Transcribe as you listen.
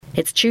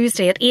It's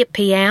Tuesday at 8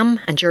 p.m.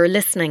 and you're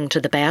listening to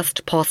The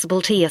Best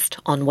Possible Taste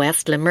on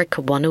West Limerick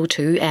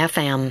 102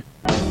 FM.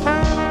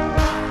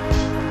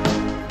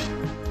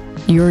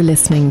 You're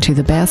listening to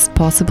The Best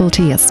Possible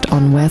Taste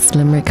on West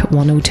Limerick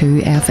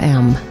 102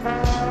 FM.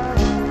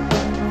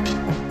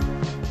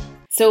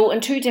 So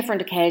on two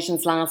different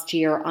occasions last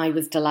year, I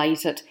was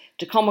delighted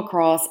to come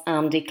across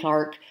Andy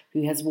Clark,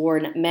 who has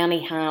worn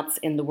many hats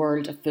in the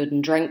world of food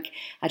and drink.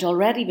 I'd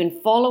already been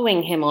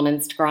following him on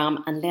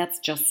Instagram, and let's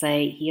just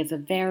say he has a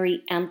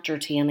very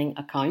entertaining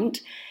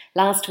account.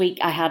 Last week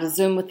I had a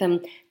Zoom with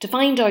him to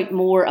find out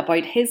more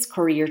about his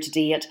career to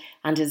date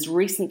and his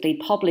recently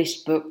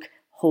published book,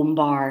 Home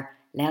Bar.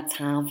 Let's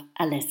have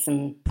a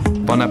listen.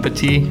 Bon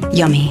appetit.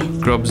 Yummy.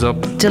 Grubs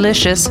up.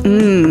 Delicious.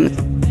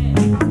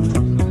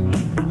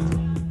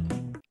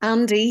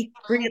 Andy,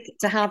 great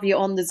to have you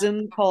on the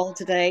Zoom call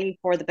today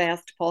for The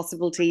Best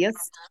Possible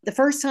Taste. The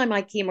first time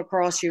I came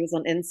across you was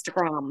on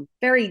Instagram.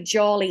 Very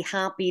jolly,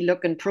 happy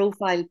looking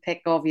profile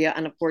pic of you.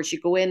 And of course,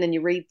 you go in and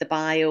you read the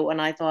bio.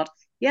 And I thought,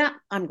 yeah,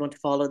 I'm going to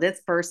follow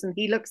this person.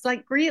 He looks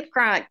like great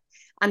crack.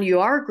 And you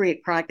are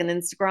great crack on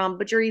Instagram,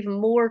 but you're even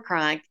more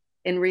crack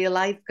in real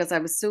life, because I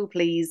was so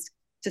pleased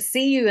to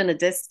see you in a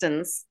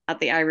distance at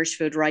the Irish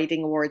Food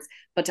Writing Awards,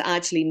 but to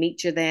actually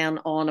meet you then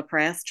on a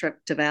press trip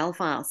to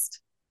Belfast.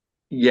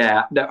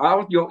 Yeah,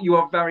 no, you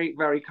are very,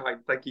 very kind.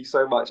 Thank you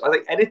so much. I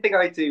think anything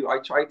I do, I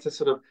try to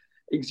sort of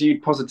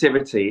exude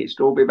positivity. It should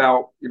all be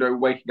about,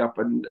 waking up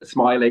and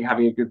smiling,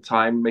 having a good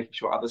time, making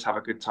sure others have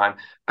a good time.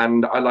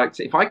 And I like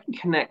to, if I can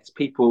connect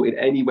people in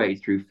any way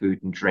through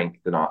food and drink,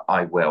 then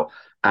I will.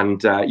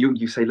 And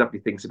you say lovely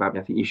things about me.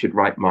 I think you should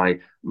write my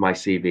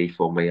CV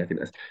for me. I think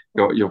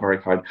you're very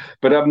kind.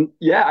 But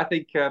I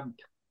think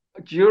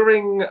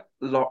during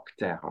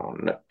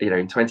lockdown,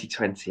 in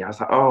 2020, I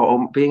was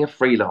like, being a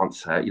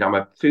freelancer, I'm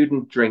a food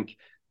and drink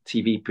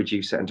TV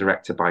producer and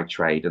director by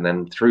trade. And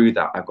then through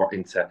that, I got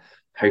into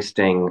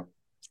hosting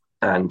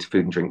and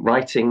food and drink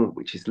writing,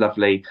 which is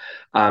lovely.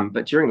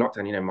 But during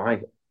lockdown, my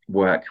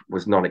work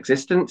was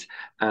non-existent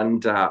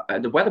and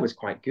the weather was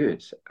quite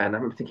good. And I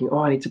remember thinking,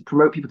 I need to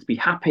promote people to be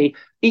happy,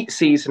 eat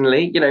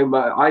seasonally.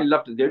 I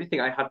loved it. The only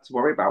thing I had to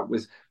worry about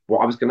was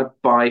what I was going to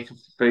buy for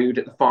food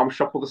at the farm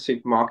shop or the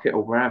supermarket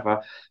or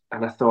wherever.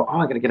 And I thought,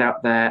 I'm going to get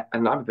out there.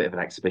 And I'm a bit of an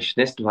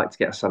exhibitionist. I like to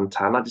get a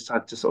suntan. I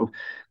decided to sort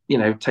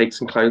of, take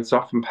some clothes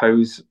off and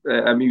pose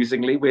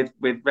amusingly with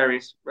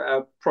various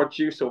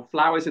produce or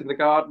flowers in the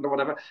garden or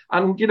whatever.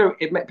 And,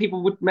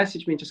 people would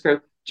message me and just go,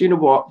 do you know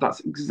what? That's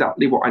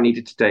exactly what I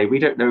needed today. We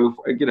don't know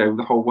if,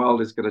 the whole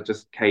world is going to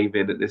just cave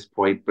in at this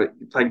point, but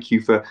thank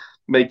you for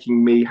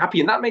making me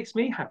happy. And that makes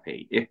me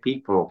happy if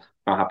people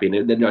are happy.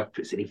 And then I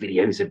put silly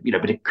videos of, a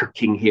bit of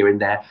cooking here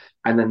and there.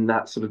 And then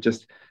that sort of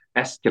just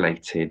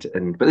escalated.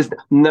 But there's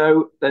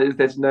no,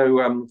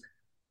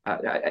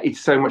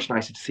 it's so much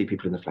nicer to see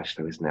people in the flesh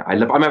though, isn't it?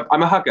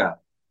 I'm a hugger.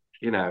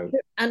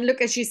 And look,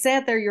 as you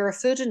said there, you're a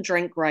food and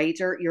drink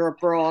writer, you're a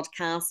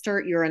broadcaster,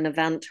 you're an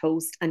event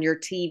host, and you're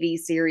TV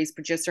series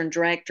producer and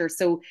director.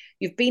 So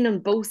you've been on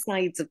both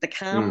sides of the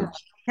camera.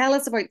 Tell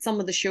us about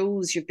some of the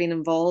shows you've been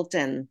involved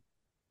in.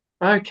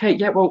 Okay,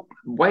 yeah, well,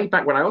 way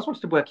back when I always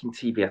wanted to work in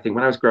TV, I think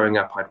when I was growing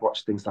up, I'd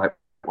watch things like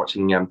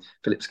watching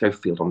Philip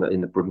Schofield in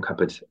the broom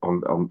cupboard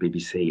on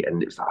BBC,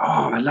 and it was like,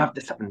 I love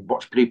this, and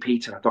watch Blue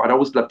Peter. I thought I'd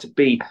always love to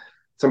be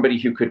somebody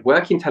who could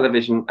work in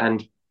television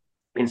and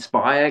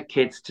inspire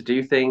kids to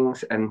do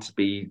things and to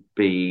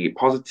be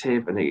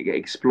positive and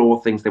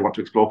explore things they want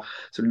to explore.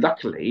 So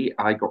luckily,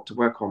 I got to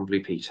work on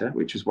Blue Peter,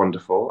 which was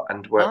wonderful,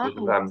 and work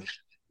with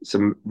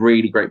some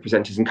really great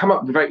presenters and come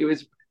up with it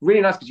was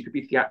really nice because you could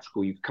be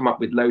theatrical. You could come up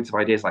with loads of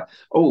ideas like,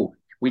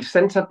 we've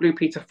sent a Blue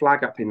Peter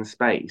flag up in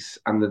space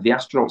and the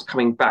astronauts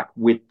coming back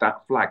with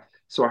that flag.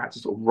 So I had to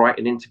sort of write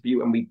an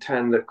interview and we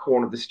turned the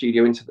corner of the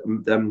studio into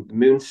the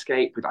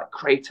moonscape with like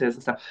craters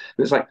and stuff.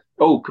 And it's like,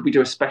 could we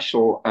do a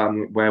special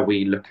where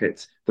we look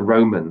at the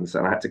Romans?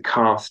 And I had to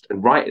cast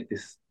and write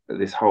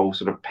this whole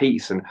sort of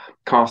piece and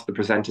cast the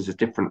presenters as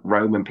different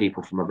Roman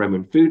people, from a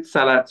Roman food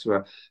seller to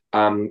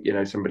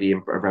a somebody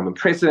in a Roman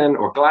prison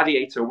or a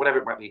gladiator or whatever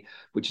it might be,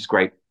 which is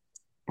great.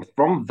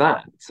 From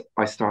that,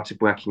 I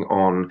started working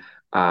on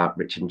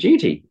Richard and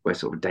Judy, we're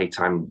sort of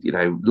daytime,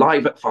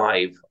 live at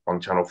 5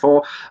 on Channel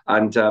 4,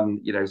 and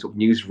sort of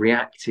news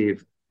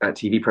reactive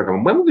TV program.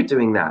 And when we were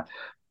doing that,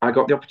 I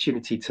got the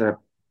opportunity to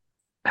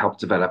help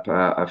develop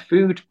a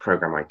food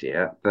program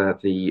idea.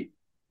 The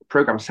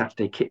program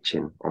Saturday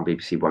Kitchen on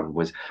BBC One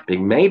was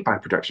being made by a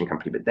production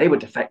company, but they were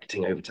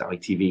defecting over to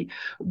ITV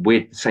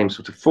with the same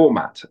sort of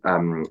format.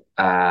 And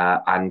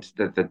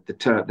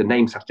the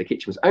name Saturday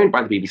Kitchen was owned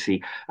by the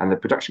BBC, and the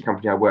production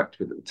company I worked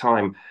with at the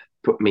time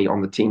put me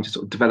on the team to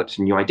sort of develop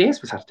some new ideas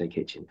for Saturday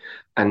Kitchen.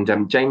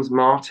 And James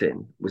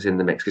Martin was in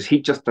the mix because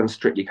he'd just done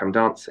Strictly Come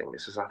Dancing.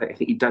 This was, I think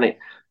he'd done it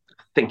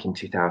in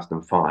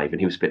 2005, and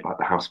he was a bit like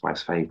the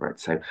housewife's favourite.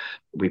 So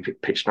we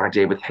pitched an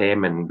idea with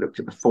him and looked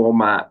at the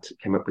format,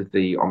 came up with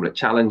the omelette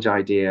challenge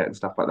idea and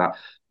stuff like that.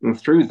 And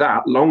through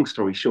that, long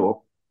story short,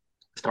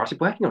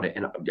 started working on it.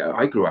 And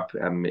I grew up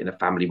in a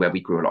family where we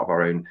grew a lot of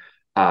our own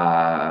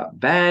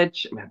veg.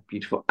 We had a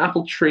beautiful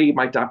apple tree.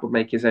 My dad would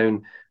make his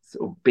own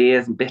sort of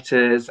beers and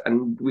bitters,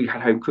 and we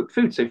had home cooked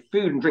food. So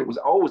food and drink was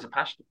always a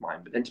passion of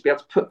mine. But then to be able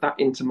to put that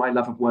into my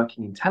love of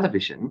working in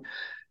television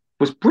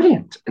was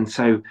brilliant. And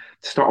so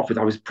to start off with,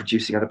 I was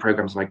producing other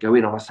programs, and I'd go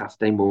in on a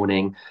Saturday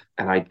morning,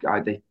 and I'd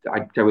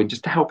go in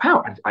just to help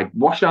out. I'd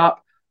wash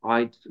up.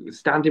 I'd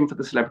stand in for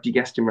the celebrity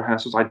guest in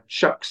rehearsals. I'd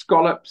chuck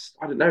scallops,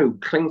 I don't know,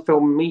 cling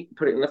film meat,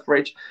 put it in the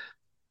fridge.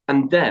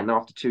 And then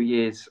after 2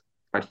 years,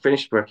 I'd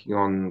finished working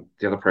on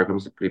the other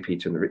programs, the Blue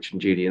Peter and the Rich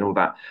and Judy and all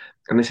that.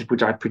 And they said,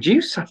 would I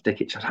produce Saturday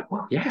Kitchen? I was like,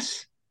 well,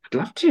 yes, I'd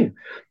love to. And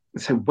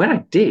so when I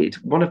did,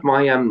 one of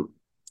my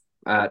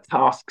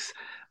tasks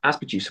as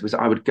producer was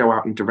I would go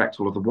out and direct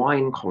all of the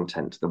wine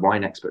content. The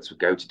wine experts would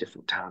go to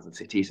different towns and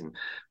cities, and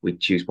we'd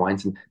choose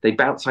wines, and they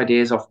bounce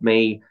ideas off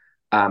me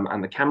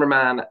and the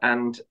cameraman.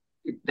 And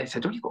they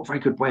said, oh, you've got a very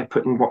good way of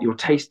putting what you're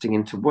tasting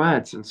into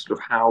words and sort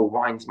of how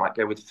wines might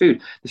go with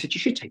food. They said, you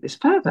should take this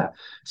further.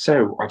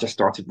 So I just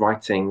started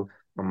writing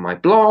on my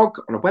blog,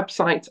 on a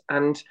website,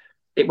 and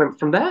it went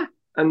from there.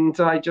 And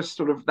I just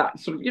sort of, that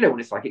sort of, you know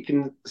what it's like, it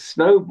can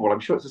snowball. I'm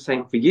sure it's the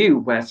same for you,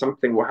 where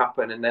something will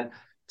happen and then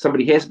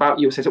somebody hears about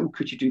you and says, oh,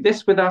 could you do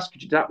this with us?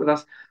 Could you do that with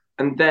us?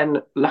 And then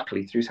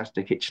luckily through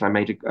Saturday Kitchen, I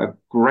made a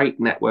great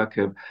network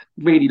of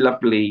really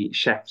lovely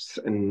chefs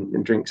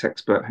and drinks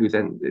expert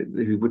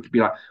who would be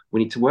like,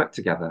 we need to work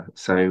together.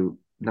 So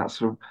that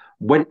sort of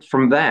went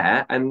from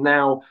there. And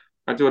now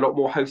I do a lot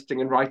more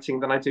hosting and writing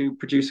than I do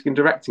producing and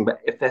directing. But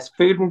if there's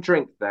food and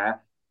drink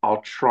there,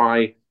 I'll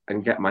try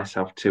and get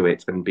myself to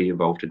it and be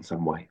involved in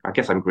some way. I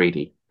guess I'm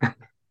greedy.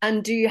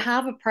 And do you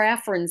have a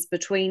preference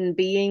between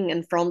being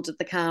in front of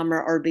the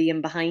camera or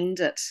being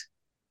behind it?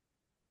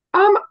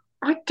 Um,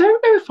 I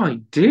don't know if I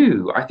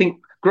do. I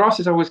think grass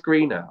is always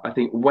greener. I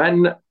think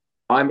when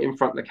I'm in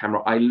front of the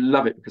camera, I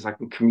love it because I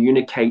can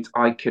communicate.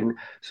 I can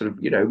sort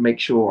of, make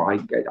sure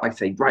I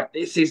say, right,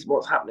 this is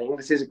what's happening.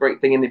 This is a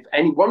great thing. And if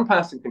any one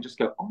person can just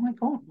go, oh my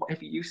God,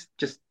 whatever you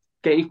just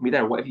gave me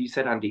there, whatever you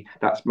said, Andy,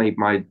 that's made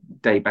my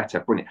day better.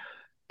 Brilliant.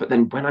 But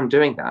then when I'm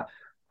doing that,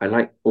 I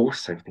like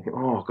also thinking,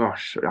 oh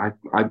gosh,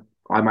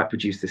 I might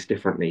produce this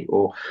differently,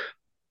 or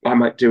I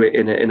might do it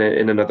in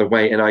another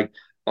way. And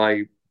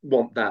I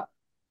want that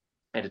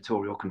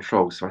editorial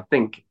control. So I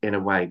think in a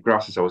way,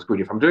 grass is always green.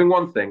 If I'm doing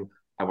one thing,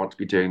 I want to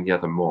be doing the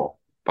other more.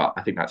 But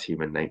I think that's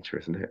human nature,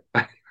 isn't it?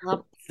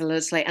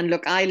 Absolutely. And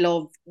look, I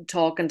love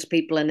talking to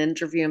people and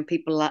interviewing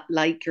people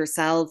like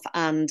yourself,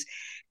 and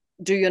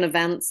doing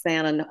events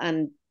then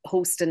and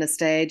hosting a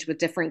stage with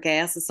different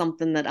guests is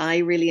something that I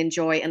really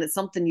enjoy, and it's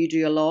something you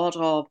do a lot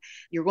of.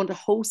 You're going to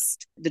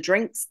host the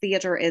Drinks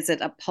Theatre, is it,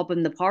 a Pub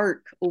in the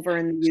Park over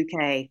in the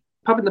UK?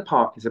 Pub in the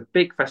Park is a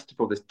big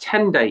festival. There's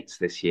 10 dates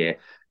this year.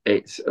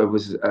 It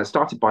was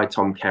started by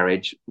Tom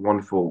Kerridge,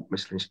 wonderful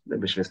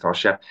Michelin star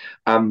chef.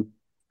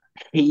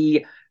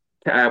 He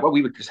well,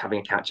 we were just having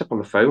a catch up on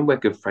the phone. We're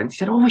good friends. He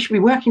said, oh, we should be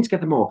working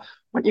together more.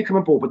 Why don't you come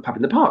aboard with Pub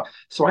in the Park?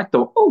 So I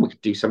thought, oh, we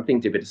could do something,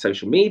 do a bit of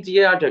social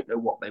media. I don't know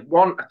what they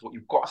want. I thought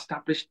you've got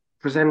established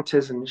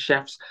presenters and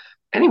chefs.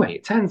 Anyway,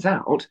 it turns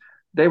out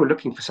they were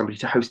looking for somebody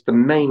to host the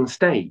main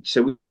stage.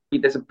 So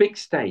there's a big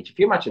stage. If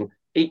you imagine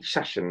each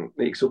session,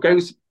 so it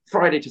goes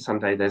Friday to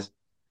Sunday. There's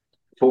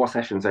 4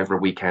 sessions over a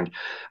weekend,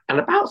 and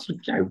about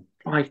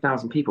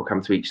 5,000 people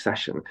come to each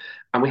session,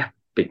 and we have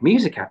big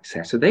music acts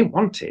there. So they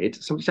wanted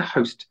somebody to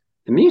host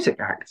the music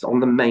acts on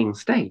the main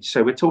stage.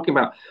 So we're talking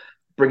about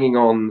bringing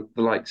on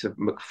the likes of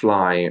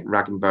McFly,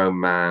 Rag and Bone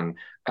Man.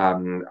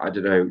 I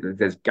don't know.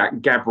 There's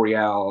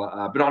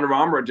Gabrielle,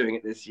 Bananarama are doing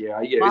it this year.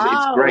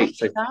 It's great.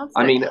 So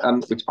I mean,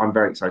 which I'm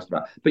very excited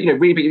about. But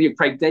really big.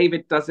 Craig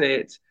David does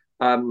it.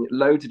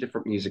 Loads of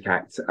different music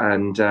acts,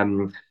 and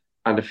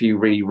a few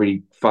really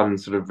really fun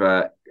sort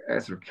of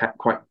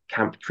quite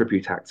camp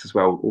tribute acts as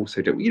well.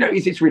 Also do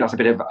it's really nice, a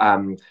bit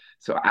of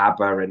sort of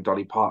ABBA and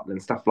Dolly Parton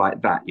and stuff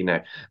like that.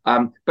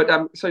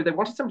 So they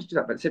wanted somebody to do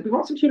that, but they said we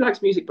want somebody who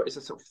likes music but is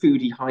a sort of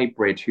foodie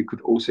hybrid who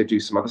could also do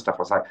some other stuff.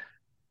 I was like,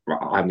 right,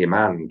 I'm your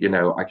man,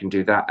 I can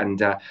do that.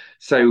 And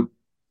so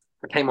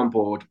I came on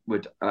board.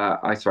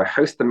 I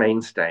host the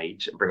main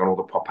stage and bring on all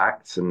the pop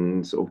acts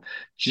and sort of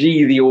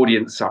G the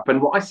audience up.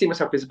 And what I see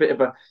myself is a bit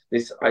of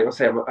I'll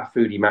say I'm a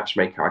foodie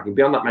matchmaker. I can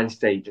be on that main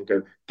stage and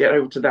go, get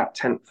over to that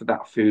tent for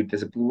that food.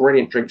 There's a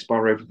brilliant drinks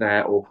bar over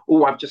there. Or,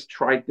 oh, I've just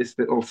tried this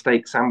little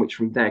steak sandwich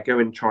from there. Go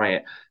and try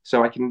it.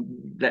 So I can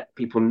let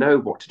people know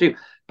what to do.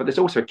 But there's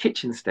also a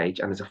kitchen stage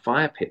and there's a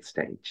fire pit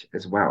stage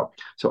as well.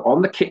 So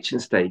on the kitchen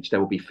stage,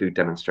 there will be food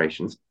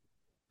demonstrations.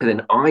 And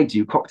then I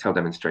do cocktail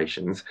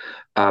demonstrations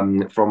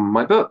from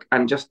my book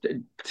and just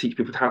teach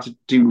people how to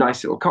do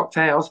nice little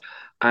cocktails.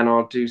 And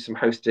I'll do some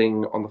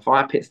hosting on the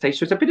fire pit stage.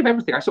 So it's a bit of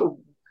everything. I sort of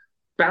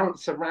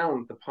bounce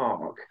around the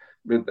park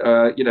with,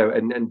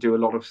 and do a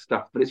lot of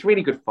stuff. But it's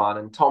really good fun.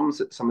 And Tom's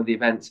at some of the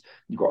events.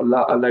 You've got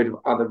a load of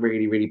other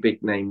really, really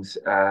big names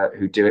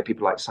who do it.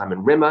 People like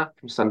Simon Rimmer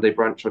from Sunday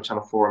Brunch on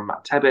Channel 4 and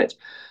Matt Tebbett.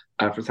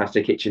 From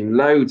Saturday Kitchen,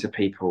 loads of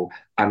people.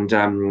 And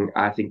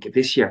I think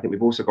this year,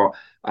 we've also got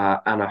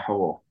Anna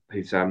Hoare,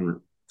 who's a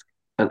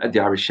the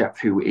Irish chef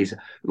who is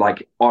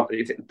like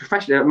it's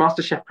professional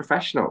Master Chef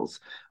Professionals,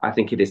 I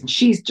think it is, and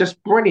she's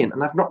just brilliant.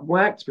 And I've not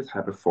worked with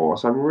her before,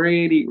 so I'm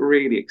really,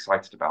 really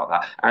excited about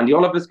that. Andy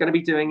Oliver's going to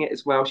be doing it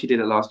as well. She did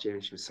it last year,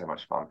 and she was so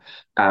much fun.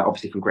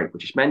 Obviously from Great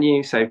British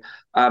Menu. So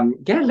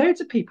yeah,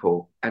 loads of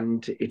people,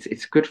 and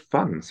it's good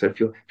fun. So if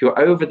you're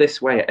over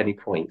this way at any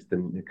point,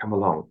 then come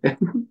along.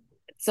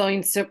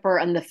 Sounds super.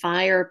 And the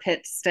fire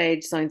pit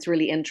stage sounds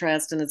really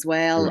interesting as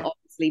well. Mm.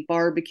 Obviously,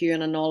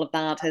 barbecuing and all of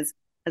that has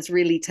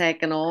really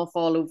taken off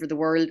all over the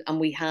world. And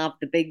we have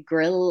the big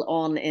grill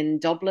on in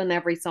Dublin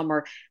every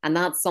summer. And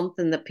that's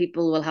something that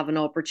people will have an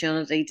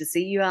opportunity to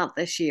see you at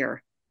this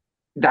year.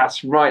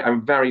 That's right.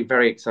 I'm very,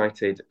 very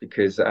excited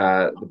because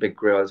the Big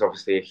Grill is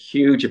obviously a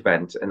huge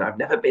event, and I've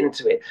never been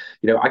to it.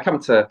 I come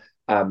to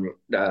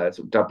sort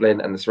of Dublin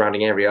and the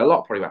surrounding area a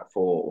lot, probably about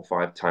 4 or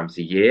 5 times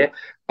a year,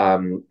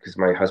 because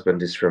my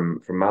husband is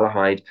from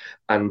Malahide,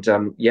 and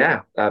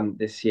yeah,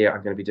 this year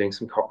I'm going to be doing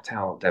some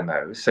cocktail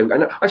demos. So,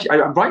 and actually,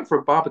 I write for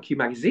a barbecue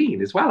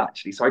magazine as well,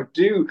 actually. So I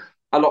do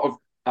a lot of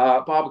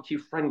barbecue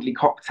friendly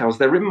cocktails.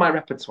 They're in my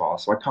repertoire,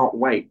 so I can't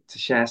wait to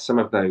share some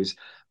of those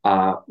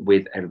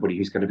with everybody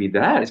who's going to be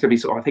there. It's going to be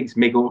sort of, I think it's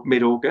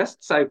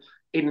mid-August. So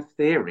in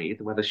theory,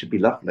 the weather should be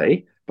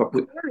lovely, but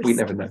we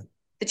never know.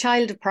 The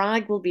Child of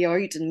Prague will be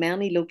out in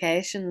many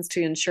locations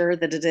to ensure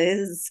that it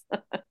is.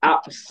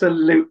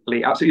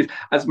 Absolutely, absolutely.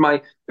 As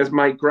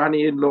my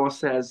granny-in-law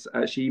says,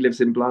 she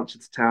lives in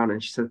Blanchardstown,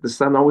 and she says the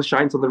sun always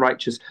shines on the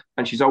righteous,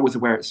 and she's always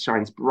aware it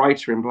shines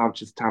brighter in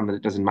Blanchardstown than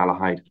it does in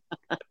Malahide.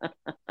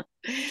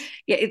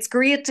 Yeah, it's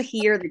great to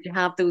hear that you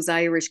have those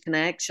Irish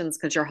connections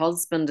because your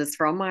husband is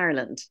from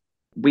Ireland.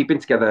 We've been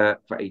together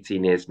for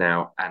 18 years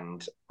now,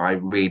 and I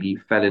really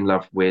fell in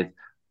love with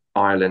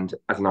Ireland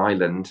as an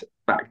island.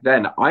 Back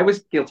then, I was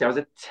guilty. I was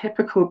a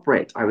typical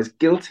Brit. I was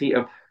guilty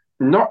of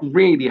not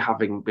really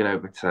having been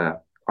over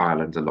to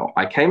Ireland a lot.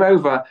 I came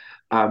over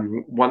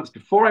once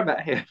before I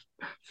met him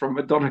from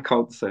a Madonna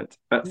concert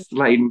at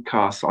Slane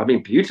Castle. I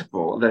mean,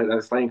 beautiful.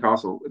 The Slane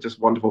Castle, just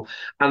wonderful.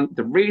 And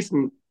the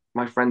reason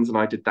my friends and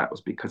I did that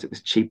was because it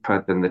was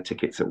cheaper than the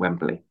tickets at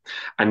Wembley.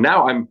 And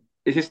now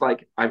it's just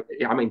like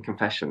I'm in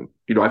confession.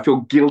 I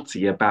feel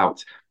guilty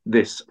about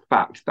this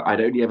fact that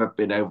I'd only ever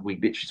been over. We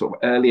literally sort of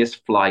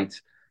earliest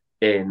flight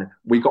in.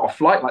 We got a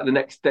flight like the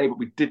next day, but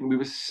we didn't. We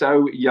were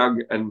so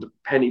young and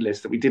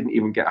penniless that we didn't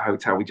even get a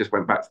hotel. We just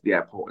went back to the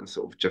airport and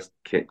sort of just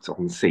kicked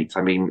on seats.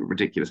 I mean,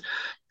 ridiculous.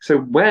 So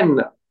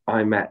when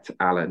I met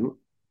Alan,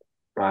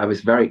 I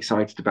was very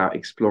excited about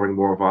exploring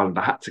more of Ireland.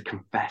 I had to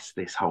confess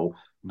this whole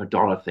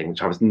Madonna thing,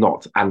 which I was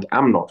not and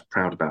am not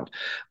proud about.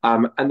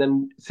 And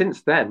then,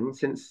 since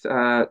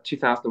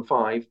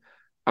 2005,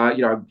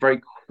 I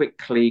very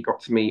quickly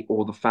got to meet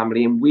all the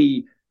family, and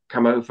we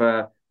come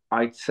over.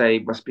 I'd say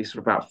must be sort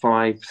of about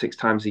 5, 6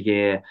 times a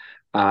year,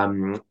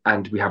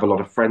 and we have a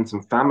lot of friends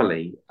and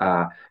family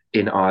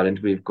in Ireland.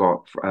 We've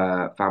got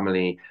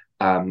family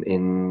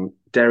in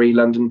Derry,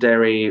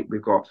 Londonderry.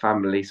 We've got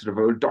family sort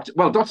of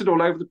dotted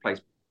all over the place.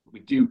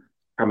 We do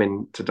come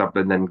into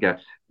Dublin, then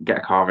get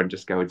a car and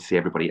just go and see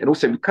everybody. And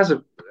also because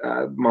of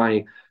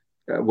my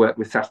work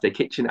with Saturday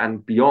Kitchen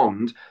and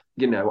beyond,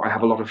 I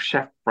have a lot of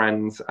chef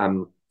friends.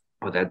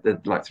 Or the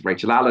likes of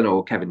Rachel Allen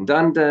or Kevin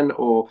Dundon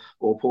or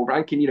Paul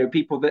Rankin,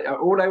 people that are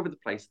all over the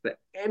place, that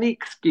any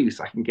excuse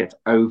I can get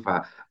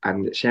over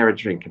and share a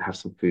drink and have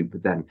some food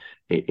with them,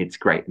 it's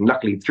great. And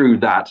luckily through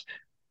that,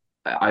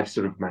 I've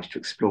sort of managed to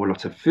explore a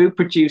lot of food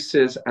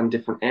producers and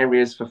different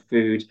areas for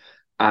food,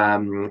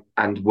 and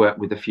work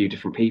with a few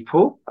different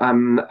people.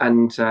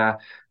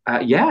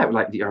 Yeah,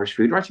 like the Irish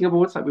Food Writing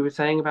Awards, like we were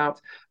saying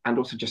about, and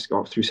also just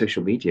go through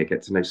social media,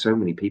 get to know so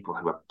many people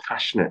who are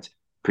passionate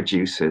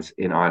producers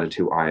in Ireland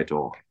who I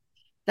adore.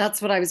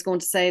 That's what I was going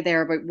to say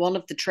there about one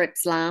of the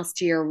trips last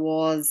year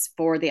was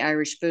for the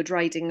Irish Food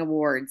Writing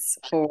Awards,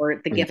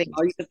 for the giving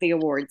out of the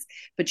awards,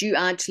 but you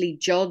actually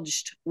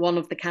judged one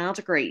of the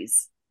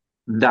categories.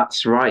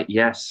 That's right.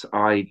 Yes,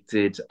 I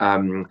did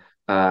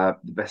the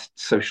best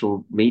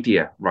social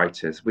media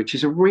writers, which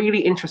is a really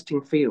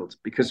interesting field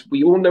because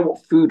we all know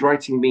what food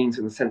writing means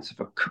in the sense of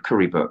a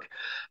cookery book,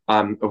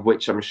 of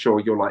which I'm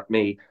sure you're like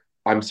me.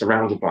 I'm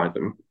surrounded by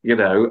them,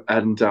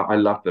 and I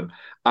love them.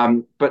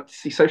 But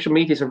see, social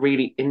media is a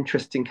really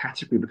interesting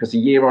category because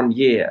year on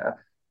year,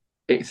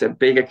 it's a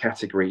bigger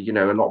category. A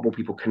lot more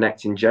people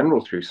connect in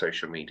general through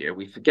social media.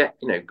 We forget,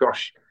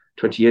 gosh,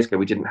 20 years ago,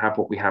 we didn't have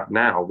what we have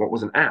now. What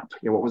was an app?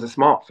 What was a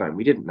smartphone?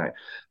 We didn't know.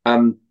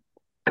 And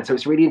so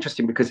it's really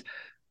interesting because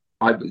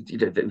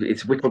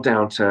it's whittled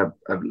down to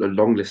a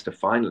long list of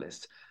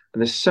finalists.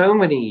 And there's so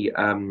many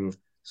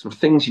sort of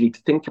things you need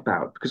to think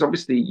about, because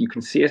obviously you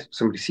can see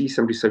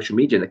somebody's social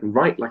media, they can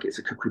write like it's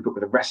a cookery book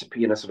with a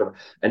recipe and a sort of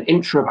an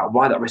intro about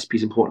why that recipe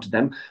is important to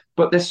them.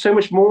 But there's so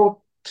much more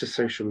to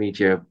social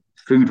media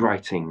food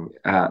writing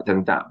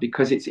than that,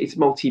 because it's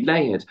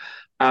multi-layered.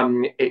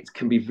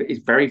 It's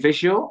very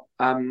visual,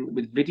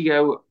 with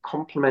video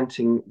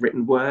complementing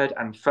written word,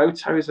 and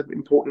photos are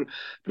important,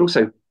 but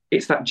also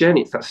it's that journey,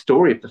 it's that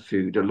story of the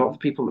food. A lot of the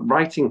people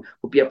writing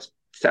will be able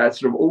to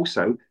sort of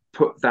also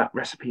put that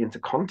recipe into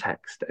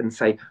context and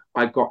say,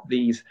 I got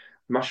these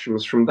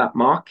mushrooms from that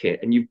market,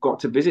 and you've got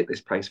to visit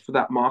this place for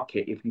that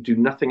market. If you do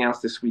nothing else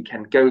this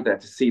weekend, go there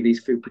to see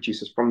these food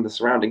producers from the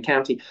surrounding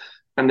county,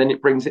 and then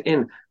it brings it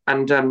in.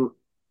 And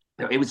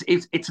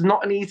it's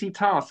not an easy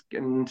task,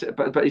 and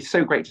but it's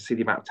so great to see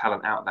the amount of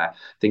talent out there. I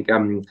think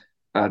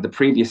the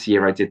previous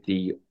year I did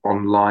the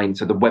online,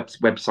 so the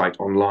website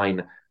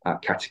online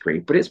category,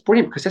 but it's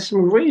brilliant because there's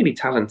some really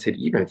talented,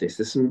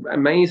 there's some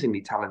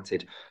amazingly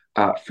talented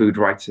food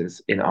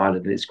writers in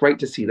Ireland, and it's great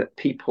to see that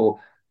people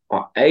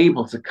are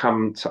able to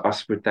come to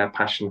us with their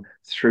passion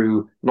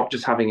through not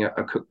just having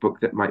a cookbook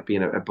that might be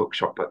in a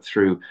bookshop, but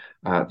through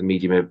the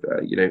medium of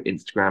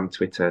Instagram,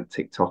 Twitter,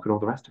 TikTok, and all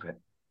the rest of it.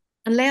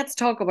 And let's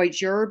talk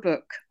about your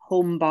book,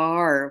 Home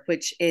Bar,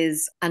 which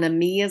is an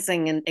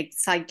amazing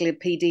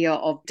encyclopedia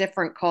of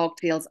different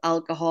cocktails,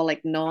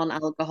 alcoholic,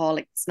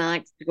 non-alcoholic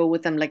snacks to go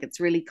with them. Like, it's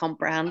really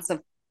comprehensive.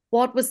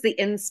 What was the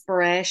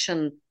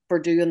inspiration for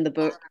doing the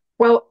book?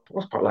 Well,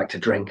 I quite like to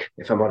drink,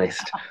 if I'm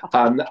honest.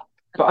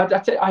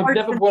 But I've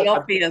never worked.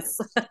 Obvious.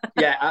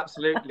 Yeah,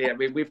 absolutely. I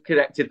mean, we've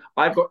connected.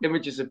 I've got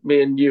images of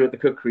me and you at the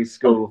cookery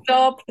school.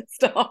 Oh,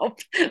 stop.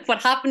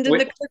 What happened in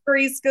the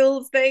cookery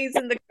school stays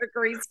in the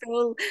cookery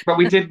school. But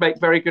we did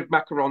make very good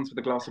macarons with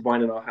a glass of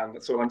wine in our hand.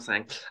 That's all I'm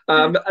saying.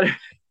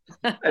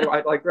 Anyway,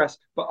 I digress.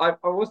 But I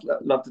always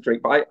love to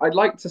drink. But I'd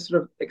like to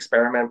sort of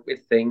experiment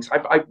with things.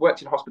 I've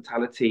worked in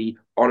hospitality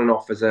on and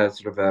off as a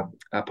sort of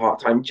a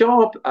part-time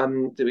job,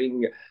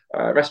 doing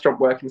restaurant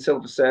work and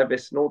silver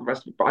service and all the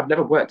rest of it. But I've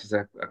never worked as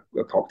a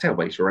cocktail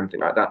waiter or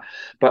anything like that.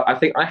 But I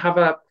think I have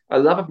a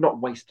love of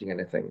not wasting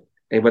anything,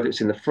 whether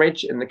it's in the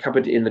fridge, in the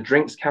cupboard, in the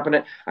drinks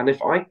cabinet. And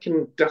if I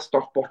can dust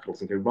off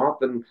bottles and go,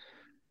 rather than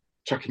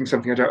chucking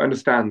something I don't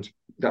understand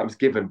that I was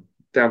given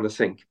down the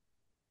sink,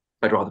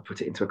 I'd rather put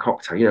it into a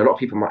cocktail. A lot of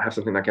people might have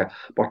something like a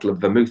bottle of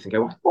vermouth and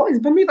go, what is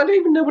vermouth? I don't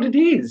even know what it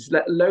is,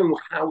 let alone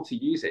how to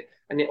use it.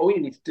 And yet all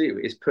you need to do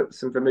is put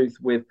some vermouth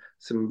with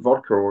some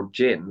vodka or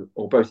gin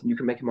or both, and you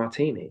can make a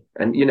martini.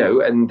 And,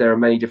 and there are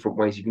many different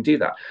ways you can do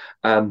that.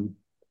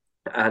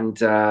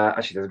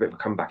 Actually, there's a bit of a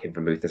comeback in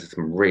vermouth. There's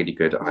some really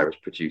good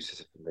Irish producers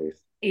of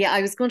vermouth. Yeah,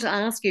 I was going to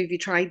ask you if you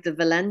tried the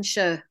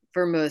Valencia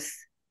vermouth.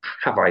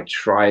 Have I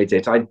tried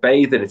it? I'd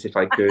bathe in it if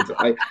I could.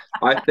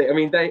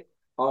 They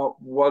are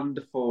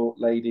wonderful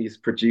ladies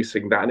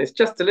producing that, and it's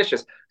just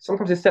delicious.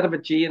 Sometimes instead of a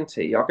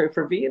G&T, I'll go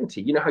for a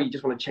V&T. You know how you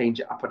just want to change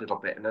it up a little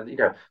bit,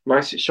 and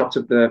nice shot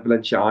of the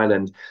Valencia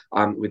Island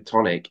with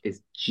tonic is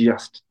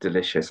just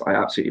delicious. I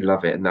absolutely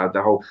love it, and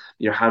the whole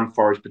hand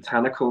foraged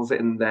botanicals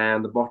in there,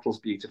 and the bottle's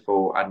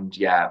beautiful, and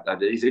yeah,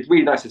 it's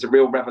really nice. It's a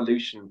real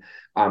revolution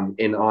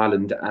in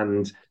Ireland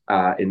and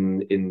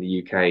in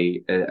the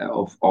UK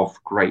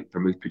of great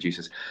vermouth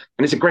producers,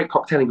 and it's a great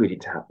cocktail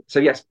ingredient to have. So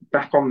yes,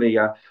 back on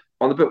the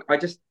book, I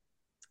just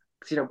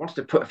wanted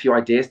to put a few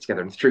ideas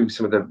together, and through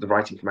some of the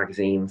writing for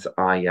magazines,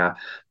 I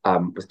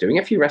was doing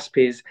a few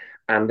recipes,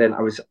 and then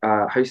I was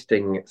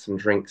hosting some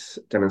drinks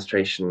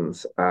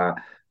demonstrations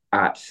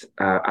at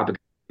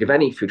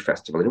Abergavenny Food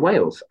Festival in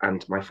Wales,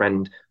 and my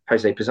friend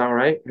Jose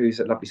Pizarro, who's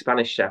a lovely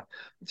Spanish chef,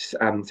 said,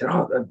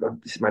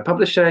 this is my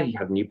publisher, he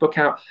had a new book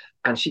out,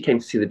 and she came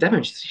to see the demo,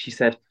 and she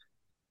said,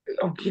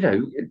 oh,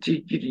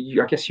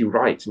 I guess you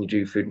write and you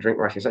do food and drink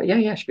writing. I was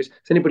like, yeah. She goes,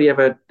 have you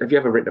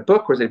ever written a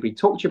book, or has anybody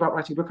talked to you about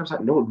writing a book? I was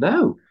like,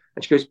 no.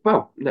 And she goes,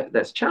 well,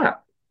 let's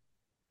chat.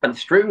 And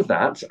through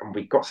that, and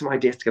we got some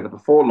ideas together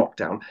before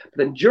lockdown, but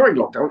then during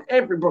lockdown,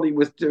 everybody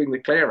was doing the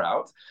clear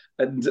out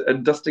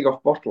and dusting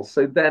off bottles.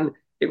 So then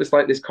it was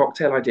like this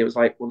cocktail idea. It was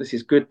like, well, this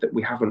is good that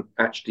we haven't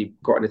actually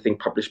got anything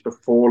published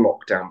before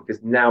lockdown,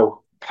 because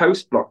now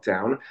post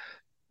lockdown,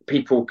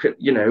 people could,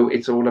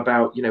 it's all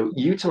about,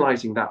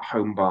 utilizing that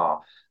home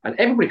bar. And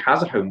everybody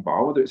has a home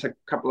bar, whether it's a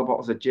couple of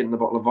bottles of gin, a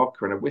bottle of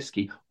vodka, and a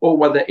whiskey, or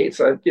whether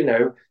it's a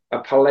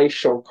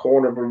palatial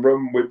corner of a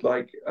room with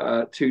like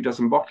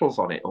 24 bottles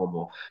on it or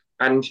more.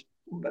 And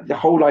the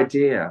whole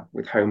idea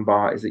with home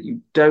bar is that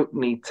you don't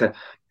need to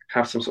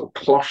have some sort of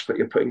cloche that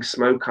you're putting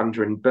smoke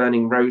under and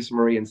burning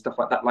rosemary and stuff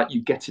like that, like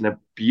you get in a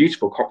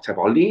beautiful cocktail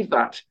bar. Leave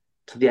that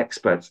to the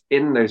experts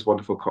in those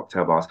wonderful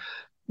cocktail bars.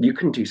 You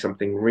can do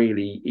something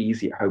really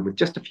easy at home with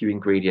just a few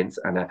ingredients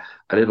and a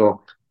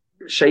little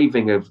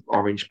shaving of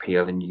orange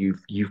peel, and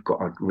you've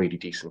got a really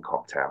decent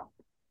cocktail.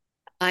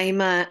 I'm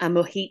a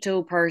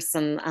mojito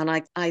person,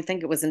 and I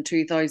think it was in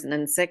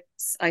 2006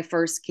 I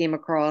first came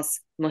across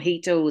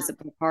mojitos.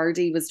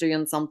 Bacardi was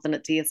doing something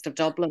at Taste of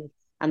Dublin,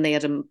 and they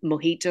had a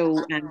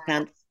mojito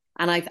tent,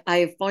 and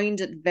I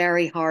found it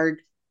very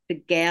hard to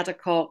get a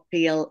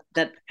cocktail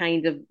that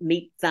kind of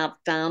meets that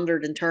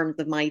standard in terms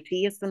of my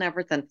taste and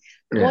everything.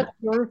 Yeah. What's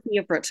your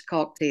favourite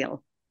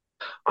cocktail?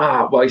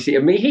 Well, you see,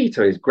 a mojito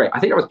is great. I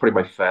think that was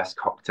probably my first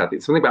cocktail.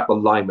 It's something about the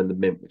lime and the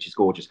mint, which is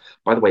gorgeous.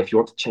 By the way, if you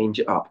want to change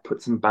it up,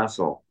 put some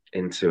basil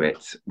into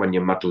it when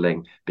you're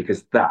muddling,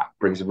 because that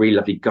brings a really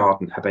lovely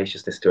garden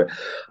herbaceousness to it.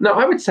 Now,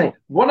 I would say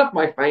one of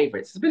my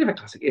favourites, it's a bit of a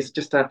classic, is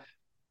just a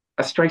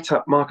straight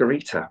up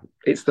margarita.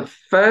 It's the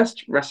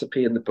first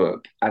recipe in the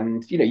book,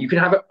 and you can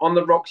have it on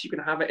the rocks, you can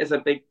have it as a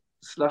big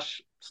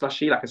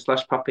slushy, like a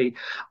slush puppy.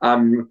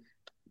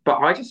 but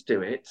I just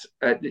do it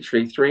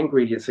literally three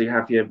ingredients. So you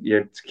have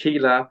your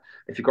tequila.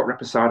 If you've got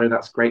reposado,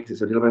 that's great because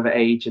there's a little bit of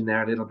age in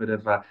there, a little bit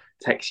of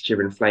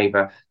texture and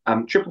flavor.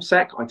 Triple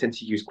sec, I tend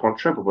to use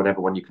Cointreau, but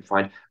whatever one you can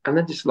find, and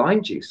then just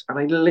lime juice. And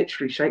I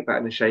literally shake that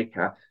in a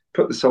shaker.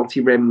 Put the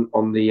salty rim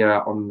on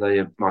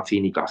the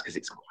martini glass because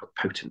it's quite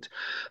potent,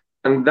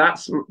 and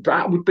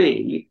that would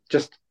be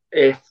just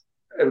if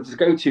it was a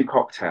go-to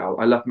cocktail.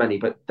 I love many,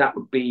 but that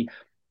would be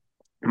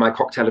my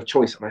cocktail of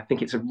choice, and I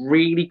think it's a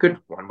really good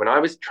one. When I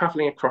was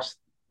traveling across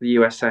the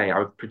USA,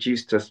 I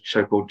produced a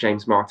show called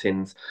James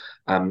Martin's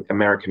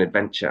American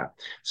Adventure.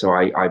 So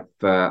I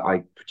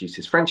produced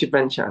his French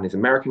Adventure and his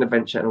American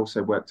Adventure, and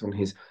also worked on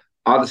his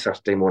other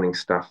Saturday morning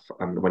stuff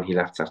when he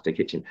left Saturday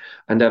Kitchen.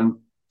 And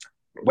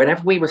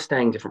whenever we were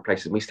staying in different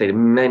places, we stayed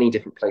in many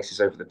different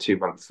places over the 2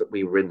 months that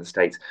we were in the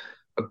States.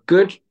 A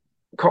good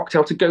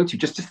cocktail to go to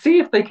just to see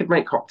if they could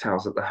make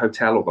cocktails at the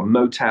hotel or the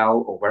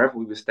motel or wherever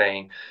we were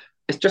staying.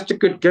 It's just a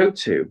good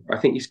go-to. I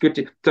think it's good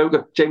to don't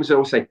go. James would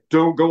always say,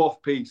 "Don't go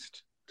off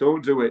piste.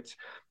 Don't do it."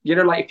 You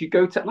know, like if you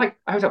go to like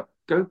a hotel,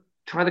 go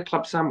try the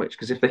club sandwich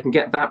because if they can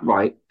get that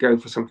right, go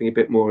for something a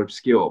bit more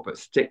obscure, but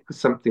stick with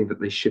something that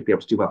they should be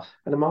able to do well.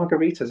 And a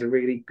margarita is a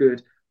really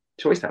good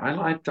choice there. I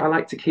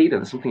like tequila.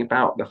 There's something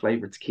about the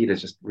flavor of tequila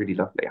is just really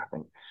lovely, I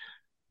think.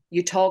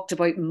 You talked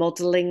about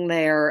muddling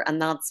there,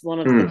 and that's one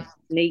of the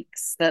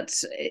techniques that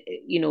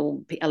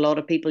a lot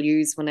of people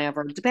use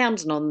whenever,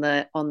 depending on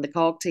the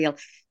cocktail.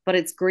 But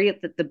it's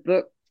great that the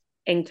book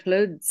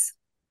includes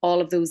all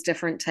of those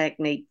different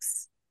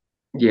techniques.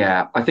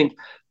 Yeah, I think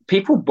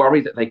people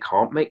worry that they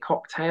can't make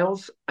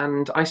cocktails,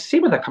 and I see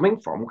where they're coming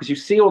from because you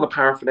see all the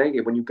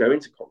paraphernalia when you go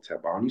into cocktail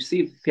bar, and you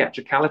see the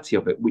theatricality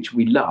of it, which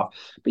we love.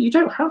 But you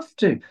don't have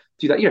to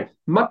do that.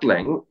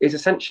 Muddling is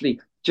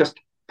essentially just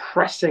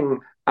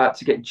pressing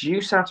to get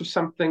juice out of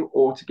something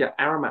or to get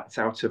aromats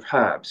out of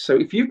herbs. So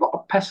if you've got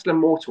a pestle and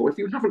mortar, or if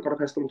you haven't got a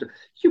pestle and mortar,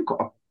 you've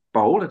got a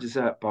bowl, a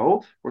dessert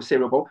bowl or a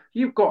cereal bowl.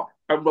 You've got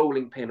a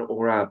rolling pin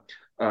or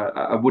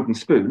a wooden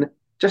spoon.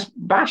 Just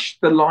bash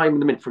the lime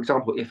and the mint, for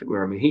example, if it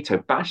were a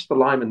mojito, bash the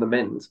lime and the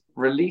mint,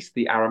 release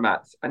the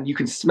aromats, and you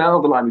can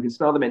smell the lime, you can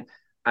smell the mint.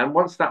 And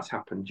once that's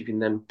happened, you can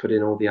then put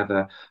in all the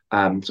other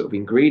sort of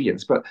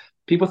ingredients. But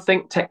people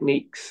think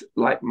techniques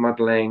like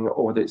muddling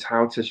or that it's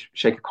how to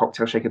shake a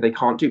cocktail shaker they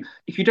can't do.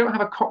 If you don't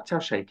have a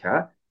cocktail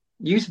shaker,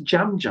 use a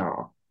jam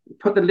jar,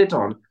 put the lid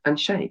on and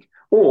shake.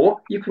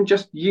 Or you can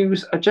just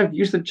use a jug,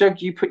 use the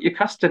jug you put your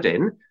custard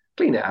in,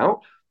 clean it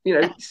out,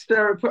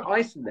 stir, put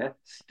ice in there,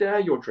 stir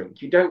your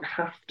drink. You don't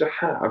have to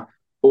have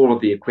all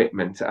of the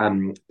equipment.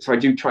 So I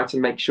do try to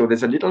make sure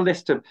there's a little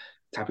list of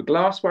type of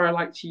glassware I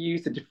like to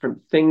use, the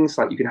different things.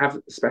 Like you can have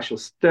special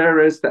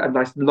stirrers that are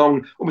nice,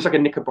 long, almost like a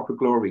Knickerbocker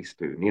Glory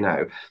spoon,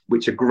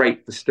 which are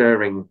great for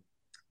stirring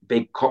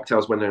big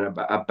cocktails when they're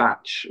a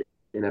batch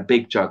in a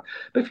big jug.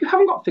 But if you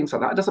haven't got things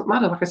like that, it doesn't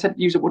matter. Like I said,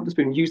 use a wooden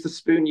spoon. Use the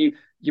spoon you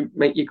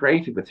make your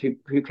gravy with.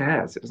 Who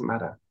cares? It doesn't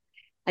matter.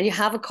 And you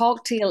have a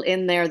cocktail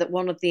in there that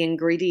one of the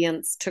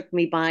ingredients took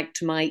me back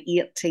to my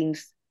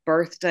 18th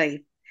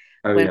birthday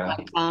when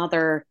my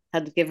father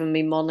had given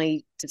me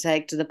money to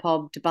take to the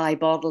pub to buy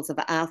bottles of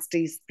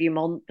Asti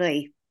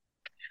Spumante.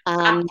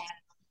 And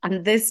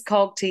this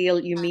cocktail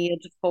you made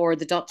for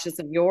the Duchess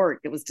of York.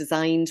 It was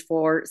designed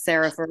for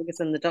Sarah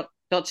Ferguson, the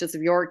Duchess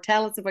of York.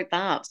 Tell us about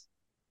that.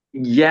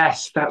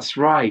 Yes, that's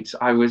right.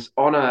 I was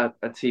on a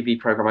TV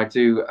program. I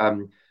do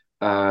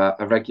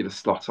a regular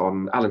slot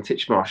on Alan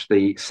Titchmarsh,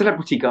 the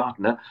celebrity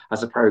gardener,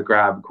 has a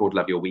program called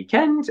Love Your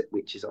Weekend,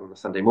 which is on a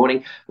Sunday morning.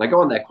 And I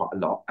go on there quite a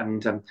lot.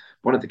 And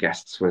one of the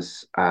guests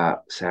was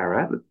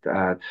Sarah,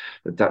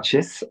 the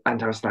Duchess.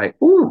 And I was like,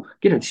 oh,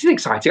 this is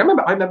exciting.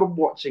 I remember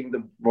watching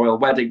the royal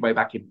wedding way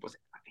back in, was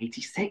it like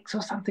 86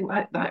 or something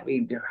like that?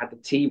 We had the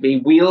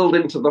TV wheeled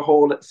into the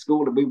hall at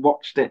school and we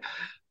watched it.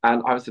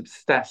 And I was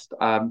obsessed.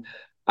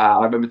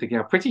 I remember thinking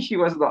how pretty she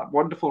was, that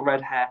wonderful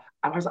red hair.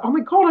 And I was like, oh my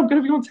God, I'm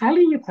going to be on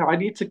telly with her. I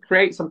need to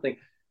create something.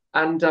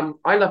 And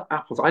I love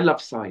apples. I love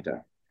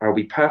cider. I'll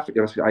be perfectly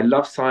honest with you. I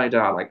love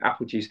cider. I like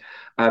apple juice.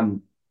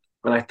 And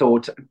I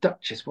thought,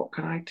 Duchess, what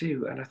can I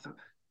do? And I thought,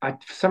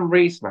 for some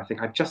reason, I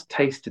think I just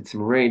tasted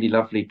some really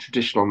lovely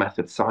traditional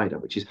method cider,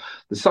 which is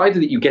the cider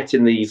that you get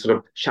in these sort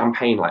of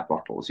champagne-like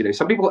bottles.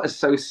 Some people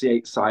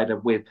associate cider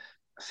with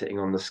sitting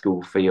on the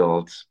school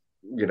fields,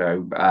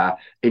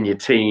 in your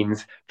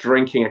teens,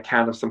 drinking a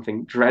can of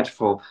something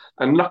dreadful.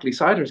 And luckily,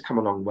 cider has come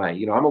a long way.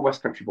 I'm a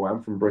West Country boy.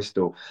 I'm from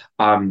Bristol.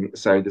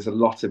 So there's a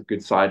lot of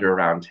good cider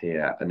around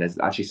here. And there's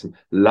actually some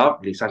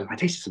lovely cider. I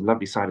tasted some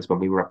lovely ciders when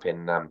we were up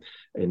in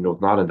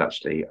Northern Ireland,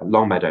 actually.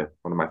 Longmeadow,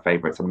 one of my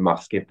favourites. I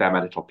must give them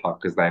a little plug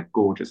because they're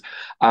gorgeous.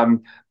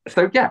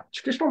 So yeah,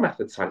 traditional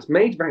method cider. It's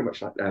made very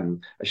much like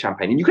a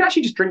champagne. And you can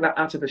actually just drink that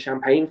out of a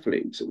champagne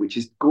flute, which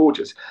is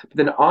gorgeous. But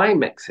then I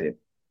mix it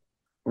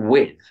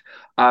with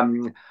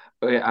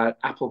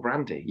apple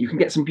brandy. You can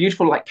get some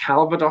beautiful like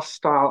Calvados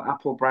style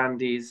apple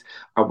brandies,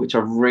 which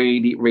are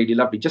really, really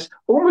lovely. Just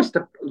almost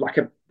like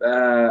a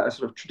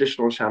sort of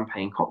traditional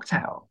champagne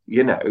cocktail.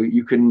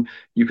 You can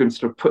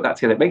sort of put that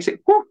together. It makes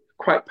it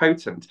quite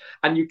potent.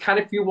 And you can,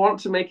 if you want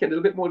to make it a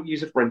little bit more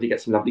user-friendly,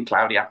 get some lovely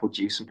cloudy apple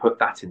juice and put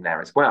that in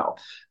there as well.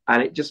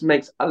 And it just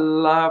makes a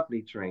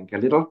lovely drink, a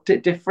little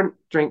different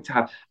drink to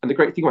have. And the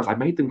great thing was I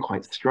made them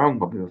quite strong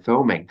when we were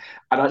filming.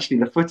 And actually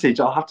the footage,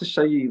 I'll have to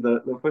show you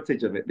the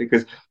footage of it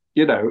because,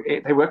 you know,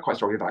 they were quite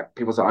strong. Like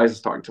people's eyes are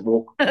starting to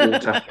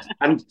water.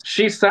 And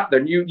she sat there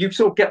and you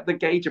sort of get the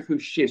gauge of who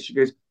she is. She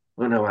goes,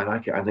 oh no, I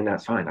like it. I think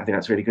that's fine. I think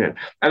that's really good.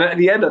 And at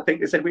the end, I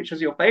think they said, which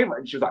was your favorite?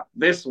 And she was like,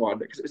 this one,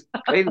 because it was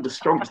clearly the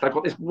strongest. I've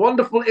got this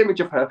wonderful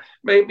image of her,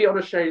 maybe on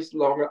a chaise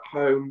longue at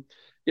home,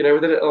 you know,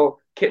 with a little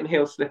kitten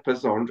heel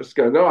slippers on, just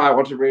going, oh, I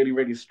want a really,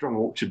 really strong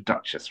Orchard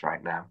Duchess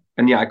right now.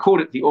 And yeah, I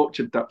called it the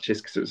Orchard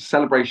Duchess because it was a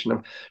celebration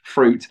of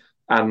fruit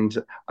and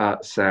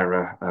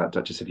Sarah,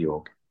 Duchess of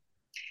York.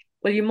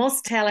 Well, you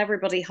must tell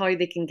everybody how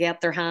they can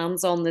get their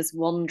hands on this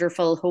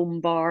wonderful home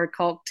bar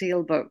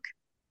cocktail book.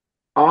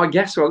 Oh,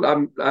 yes. Well,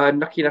 I'm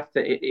lucky enough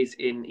that it is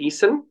in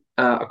Eason,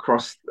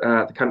 across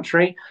the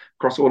country,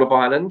 across all of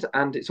Ireland,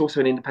 and it's also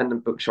in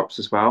independent bookshops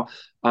as well.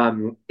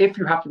 If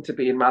you happen to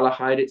be in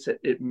Malahide, it's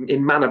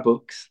in Manor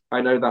Books.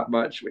 I know that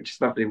much, which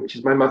is lovely, which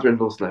is my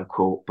mother-in-law's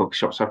local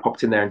bookshop. So I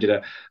popped in there and did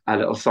a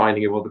little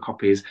signing of all the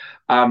copies.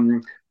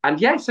 And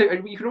yeah, so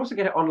you can also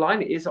get it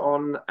online. It is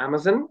on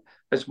Amazon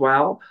as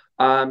well.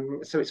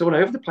 So it's all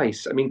over the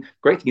place. I mean,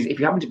 great thing is if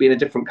you happen to be in a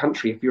different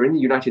country, if you're in the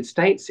United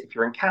States, if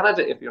you're in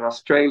Canada, if you're in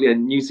Australia,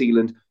 New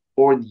Zealand,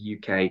 or in the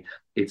UK,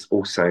 it's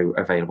also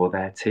available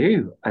there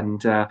too.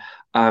 And yeah,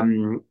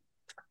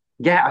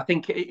 I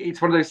think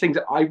it's one of those things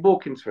that I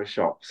walk into a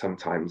shop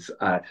sometimes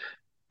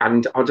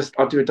and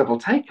I'll do a double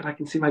take and I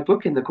can see my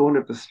book in the corner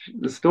of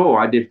the store.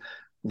 I live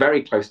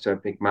very close to a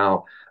big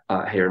mall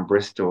here in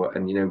Bristol,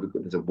 and you know,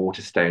 there's a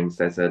Waterstones,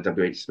 there's a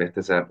W.H. Smith,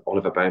 there's a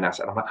Oliver Bonas,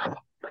 and I'm like, oh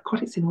my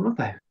God, it's in all of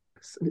those.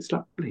 And it's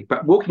lovely.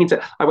 But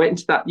I went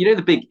into that, you know,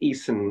 the big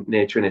Eason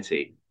near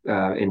Trinity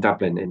in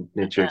Dublin,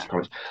 near Trinity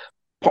College.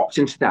 Popped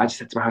into that. I just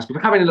said to my husband,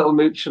 we're having a little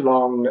mooch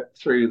along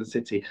through the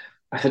city.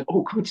 I said,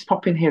 oh, can we just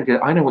pop in here and go,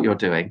 I know what you're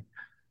doing.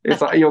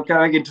 It's like you're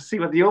going in to see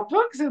whether your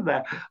book's in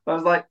there. I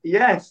was like,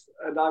 yes.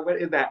 And I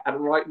went in there, and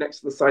right next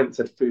to the sign that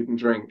said food and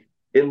drink,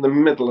 in the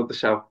middle of the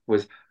shelf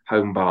was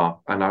home bar.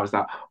 And I was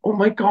like, oh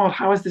my God,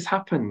 how has this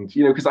happened?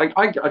 You know, because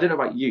I don't know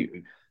about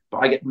you, but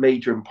I get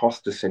major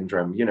imposter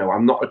syndrome. You know,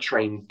 I'm not a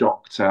trained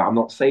doctor. I'm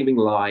not saving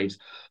lives,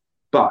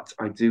 but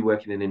I do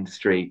work in an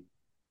industry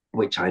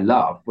which I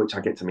love, which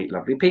I get to meet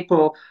lovely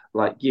people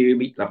like you,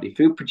 meet lovely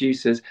food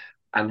producers.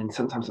 And then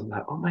sometimes I'm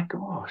like, oh my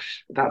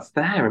gosh, that's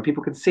there and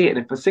people can see it.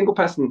 And if a single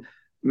person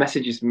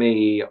messages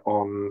me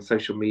on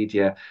social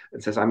media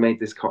and says, I made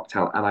this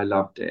cocktail and I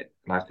loved it,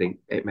 and I think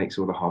it makes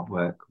all the hard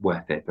work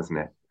worth it, doesn't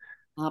it?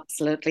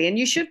 Absolutely. And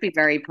you should be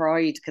very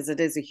proud because it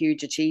is a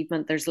huge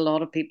achievement. There's a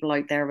lot of people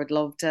out there would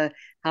love to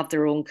have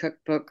their own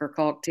cookbook or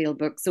cocktail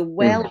book. So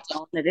well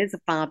done. It is a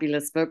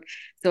fabulous book.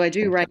 So I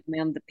do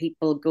recommend that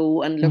people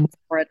go and look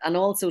for it, and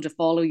also to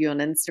follow you on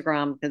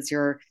Instagram because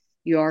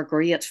you are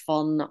great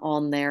fun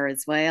on there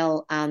as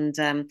well. And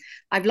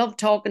I've loved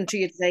talking to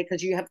you today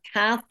because you have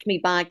cast me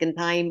back in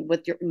time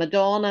with your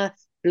Madonna,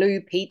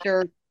 Blue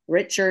Peter,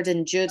 Richard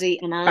and Judy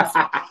and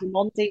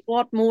Monty.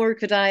 What more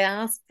could I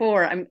ask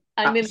for? I'm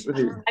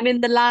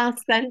in the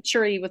last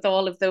century with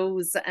all of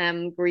those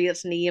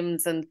great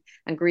names and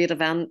great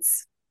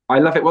events. I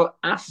love it. Well,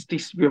 Asti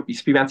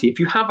Spumante,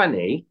 if you have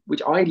any,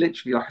 which I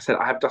literally, like I said,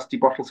 I have dusty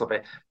bottles of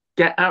it,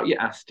 get out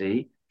your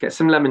Asti, get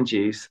some lemon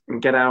juice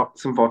and get out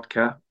some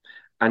vodka,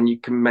 and you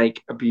can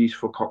make a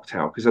beautiful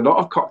cocktail. Because a lot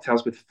of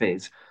cocktails with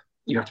fizz,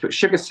 you have to put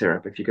sugar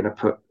syrup if you're going to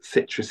put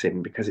citrus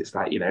in, because it's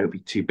like, you know, it'll be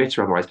too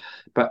bitter otherwise.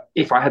 But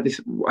if I had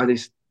this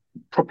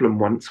problem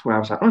once where I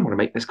was like, I want to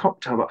make this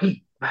cocktail, but I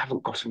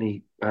haven't got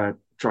any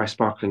dry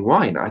sparkling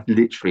wine. I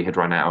literally had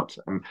run out.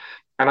 And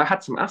I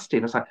had some Asti,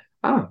 and I was like,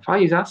 if I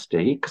use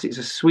Asti, because it's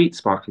a sweet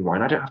sparkling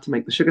wine, I don't have to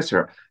make the sugar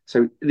syrup.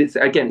 So it's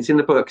in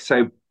the book.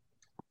 So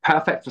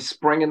perfect for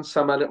spring and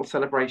summer, little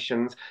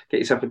celebrations. Get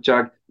yourself a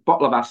jug,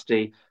 bottle of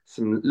Asti,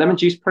 some lemon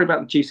juice, probably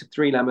about the juice of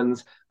 3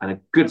 lemons, and a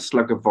good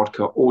slug of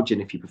vodka or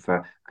gin if you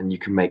prefer, and you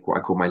can make what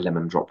I call my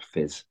lemon drop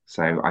fizz.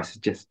 So I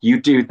suggest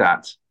you do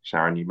that,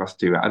 Sharon. You must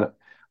do it. And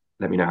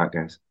let me know how it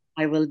goes.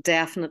 I will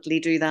definitely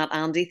do that,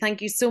 Andy.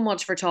 Thank you so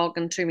much for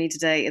talking to me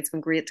today. It's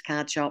been great to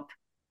catch up.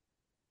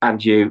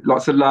 And you.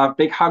 Lots of love.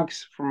 Big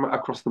hugs from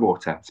across the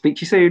water. Speak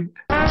to you soon.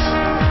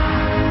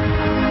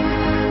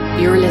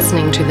 You're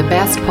listening to The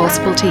Best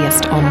Possible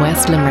Taste on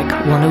West Limerick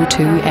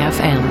 102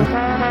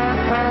 FM.